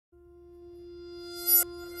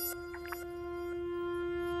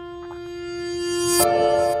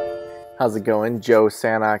How's it going? Joe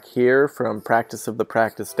Sanok here from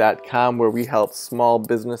practiceofthepractice.com, where we help small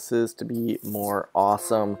businesses to be more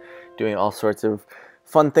awesome, doing all sorts of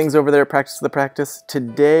fun things over there at Practice of the Practice.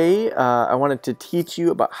 Today, I wanted to teach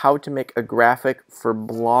you about how to make a graphic for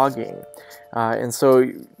blogging. And so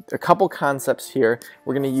a couple concepts here.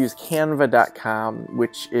 We're going to use Canva.com,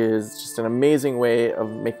 which is just an amazing way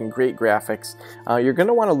of making great graphics. You're going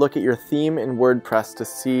to want to look at your theme in WordPress to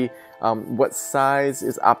see what size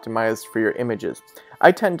is optimized for your images.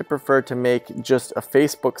 I tend to prefer to make just a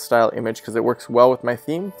Facebook style image because it works well with my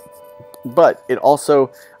theme, but it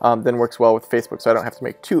also then works well with Facebook, so I don't have to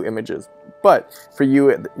make two images. But for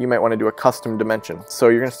you, you might want to do a custom dimension. So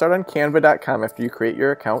you're going to start on Canva.com after you create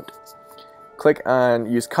your account. Click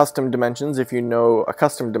on use custom dimensions if you know a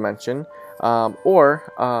custom dimension,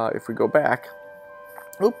 or if we go back,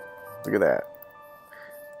 oop, look at that.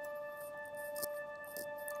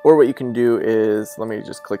 Or what you can do is, let me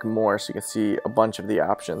just click more so you can see a bunch of the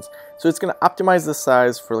options. So it's going to optimize the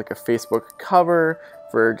size for like a Facebook cover,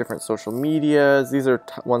 for different social medias. These are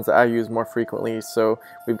ones that I use more frequently. So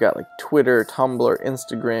we've got like Twitter, Tumblr,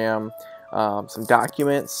 Instagram, some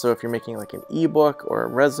documents. So if you're making like an ebook or a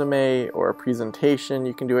resume or a presentation,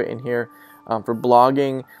 you can do it in here. For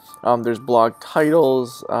blogging, there's blog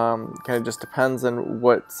titles. Kind of just depends on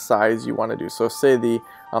what size you want to do. So say the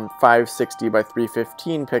 560 by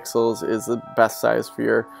 315 pixels is the best size for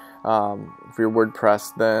your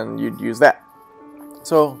WordPress, then you'd use that.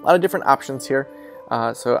 So a lot of different options here.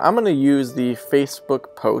 So I'm going to use the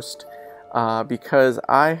Facebook post because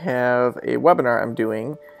I have a webinar I'm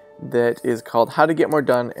doing that is called How to Get More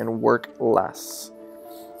Done and Work Less.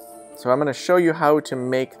 So I'm going to show you how to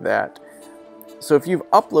make that. So if you've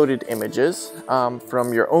uploaded images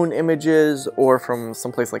from your own images or from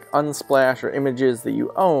someplace like Unsplash or images that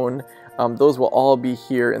you own, those will all be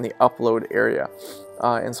here in the upload area.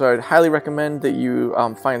 And so I'd highly recommend that you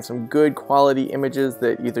find some good quality images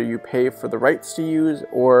that either you pay for the rights to use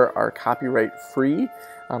or are copyright free.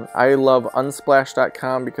 I love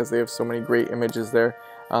Unsplash.com because they have so many great images there.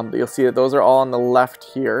 But you'll see that those are all on the left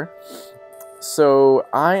here. So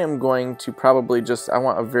I am going to probably I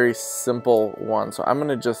want a very simple one. So I'm going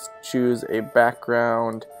to just choose a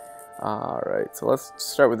background. Alright, so let's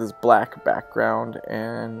start with this black background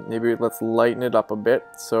and maybe let's lighten it up a bit.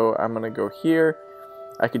 So I'm going to go here.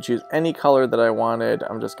 I could choose any color that I wanted.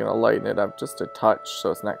 I'm just going to lighten it up just a touch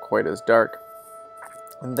so it's not quite as dark.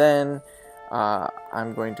 And then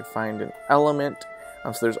I'm going to find an element.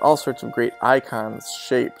 So there's all sorts of great icons,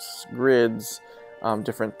 shapes, grids,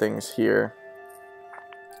 different things here.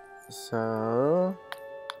 So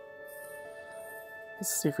let's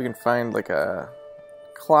see if we can find like a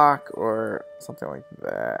clock or something like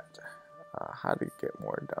that. How to get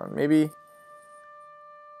more done. Maybe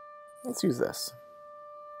let's use this.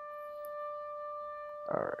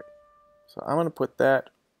 Alright, so I'm going to put that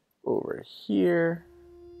over here.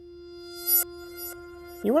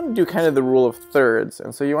 You want to do kind of the rule of thirds,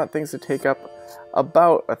 and so you want things to take up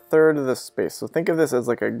about a third of the space. So think of this as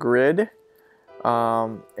like a grid.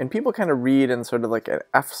 And people kind of read in sort of like an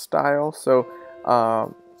F style, so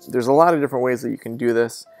there's a lot of different ways that you can do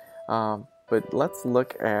this, but let's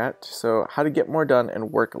look at how to get more done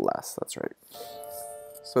and work less. That's right.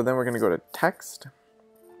 So then we're going to go to text.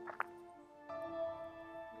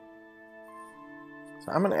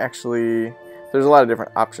 So I'm going to there's a lot of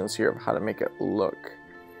different options here of how to make it look,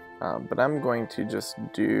 but I'm going to just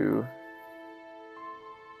do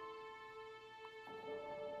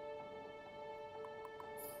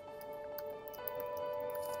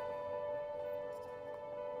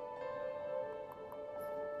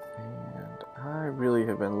I really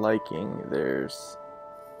have been liking, there's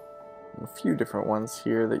a few different ones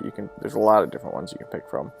here that there's a lot of different ones you can pick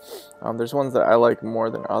from. There's ones that I like more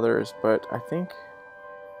than others, but I think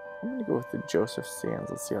I'm going to go with the Joseph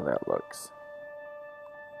Sands. Let's see how that looks.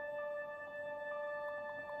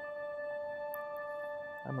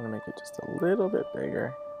 I'm going to make it just a little bit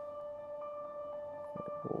bigger.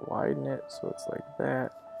 Widen it so it's like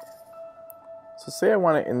that. So say I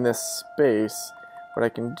want it in this space, what I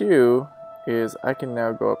can do is I can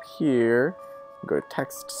now go up here, go to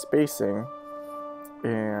text spacing,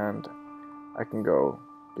 and I can go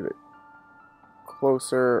get it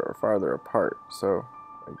closer or farther apart, so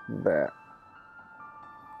like that.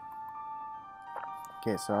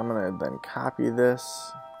 Okay, so I'm going to then copy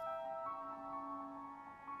this.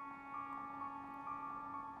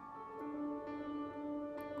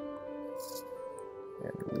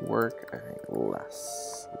 And work, I think,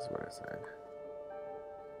 less is what I said.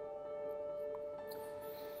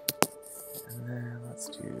 And then let's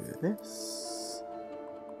do this.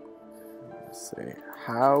 say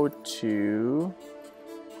how to.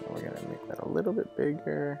 We're gonna make that a little bit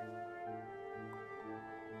bigger.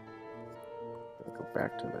 Go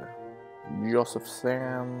back to the Joseph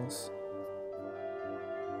Sands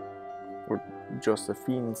or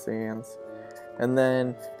Josephine Sands, and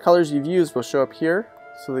then colors you've used will show up here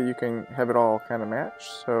so that you can have it all kind of match.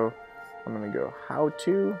 So I'm gonna go how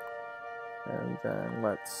to, and then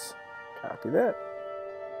let's copy that.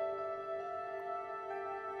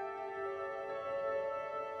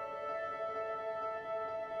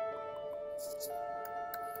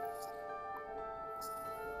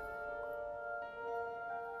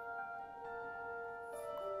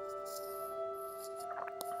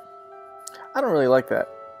 I don't really like that,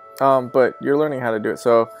 but you're learning how to do it.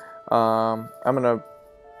 So I'm gonna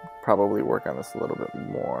probably work on this a little bit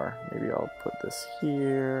more. Maybe I'll put this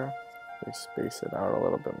here, maybe space it out a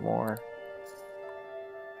little bit more.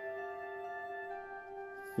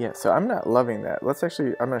 Yeah, so I'm not loving that. Let's actually,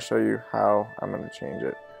 I'm gonna show you how I'm gonna change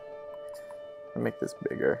it. I'll make this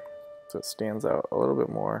bigger so it stands out a little bit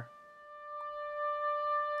more.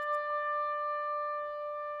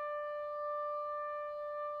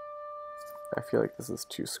 I feel like this is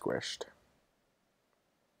too squished.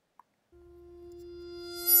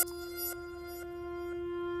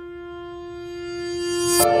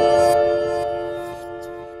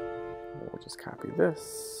 We'll just copy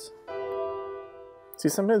this. See,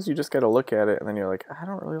 sometimes you just gotta look at it and then you're like, I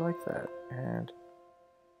don't really like that. And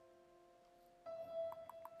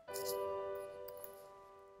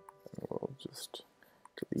we'll just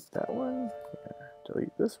delete that one. Yeah,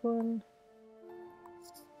 delete this one.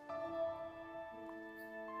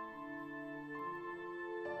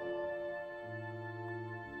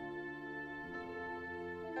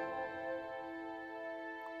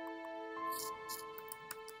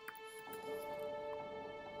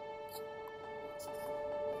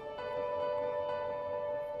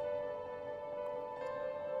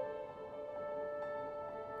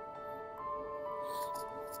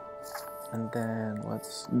 And then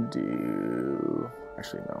let's do,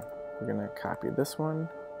 actually no, we're gonna copy this one.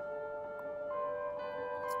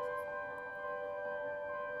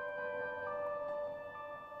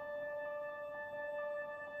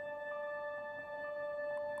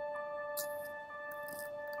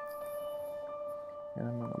 And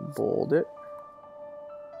I'm gonna bold it.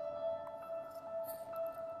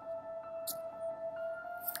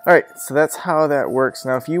 Alright, so that's how that works.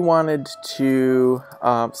 Now if you wanted to,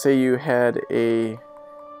 say you had a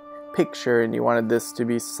picture and you wanted this to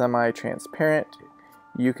be semi-transparent,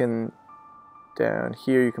 you can, down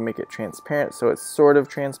here, you can make it transparent so it's sort of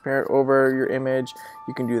transparent over your image.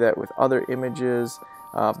 You can do that with other images.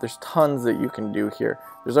 There's tons that you can do here.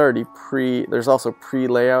 There's also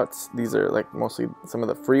pre-layouts. These are like mostly some of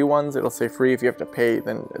the free ones. It'll say free. If you have to pay,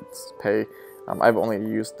 then it's pay. I've only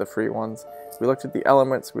used the free ones. We looked at the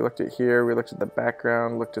elements, we looked at here, we looked at the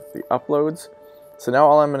background, looked at the uploads. So now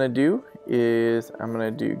all I'm going to do is I'm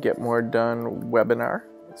going to do get more done webinar.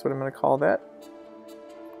 That's what I'm going to call that.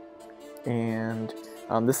 And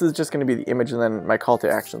this is just going to be the image, and then my call to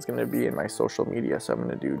action is going to be in my social media. So I'm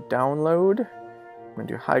going to do download. I'm going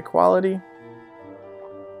to do high quality.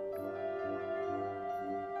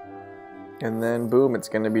 And then boom, it's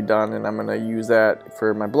going to be done, and I'm going to use that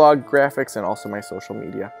for my blog graphics and also my social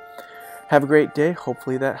media. Have a great day.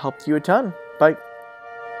 Hopefully that helped you a ton. Bye.